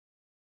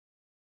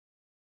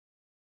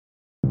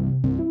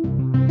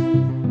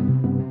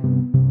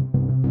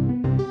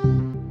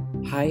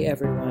Hi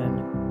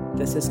everyone,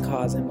 this is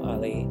Kazim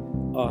Ali,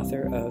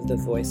 author of The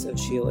Voice of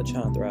Sheila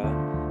Chandra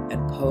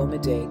and Poem a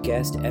Day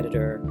guest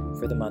editor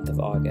for the month of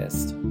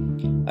August.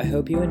 I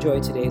hope you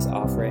enjoyed today's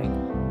offering,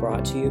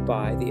 brought to you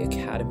by the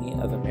Academy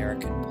of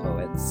American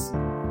Poets.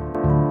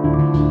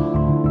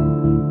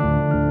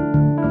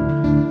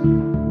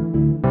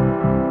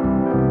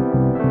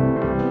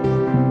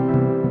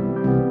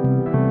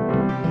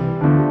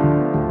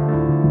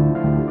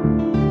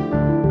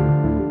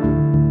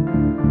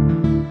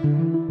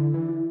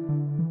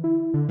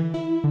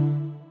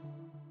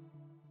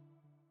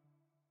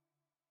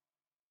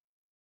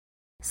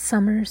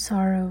 Summer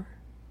Sorrow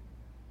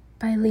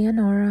by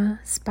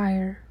Leonora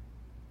Spire.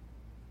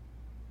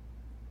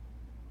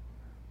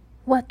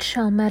 What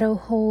shall meadow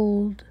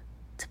hold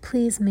to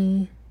please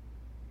me,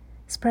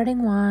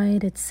 spreading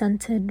wide its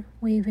scented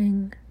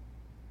waving?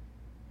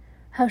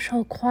 How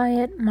shall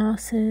quiet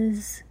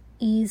mosses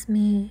ease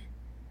me,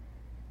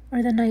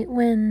 or the night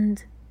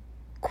wind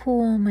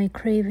cool my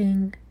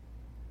craving?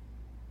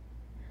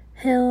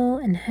 Hill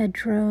and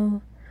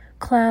hedgerow,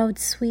 cloud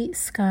sweet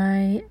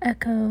sky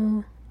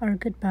echo our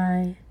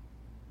goodbye.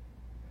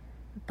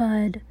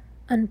 Bud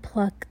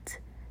unplucked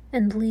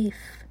and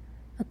leaf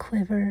a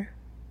quiver,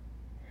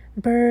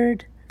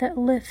 bird that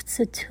lifts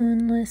a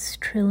tuneless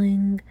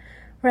trilling,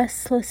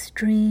 restless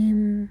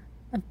dream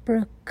of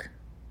brook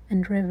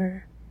and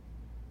river.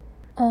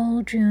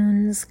 All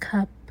June's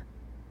cup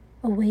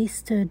a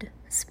wasted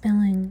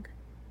spilling,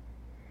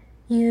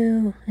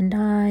 you and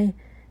I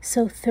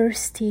so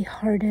thirsty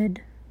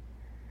hearted,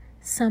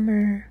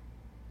 summer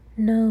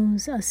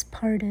knows us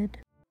parted.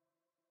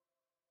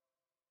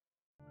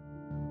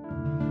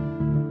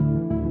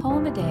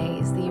 Poem a Day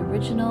is the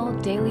original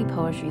daily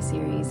poetry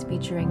series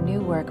featuring new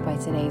work by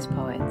today's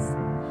poets.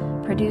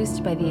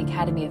 Produced by the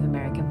Academy of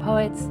American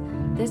Poets,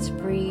 this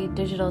free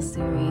digital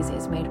series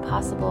is made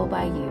possible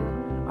by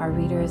you, our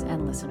readers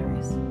and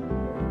listeners.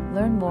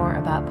 Learn more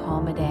about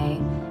Poem a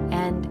Day,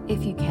 and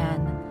if you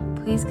can,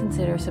 please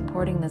consider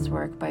supporting this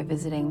work by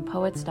visiting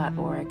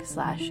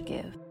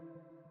poets.org/give.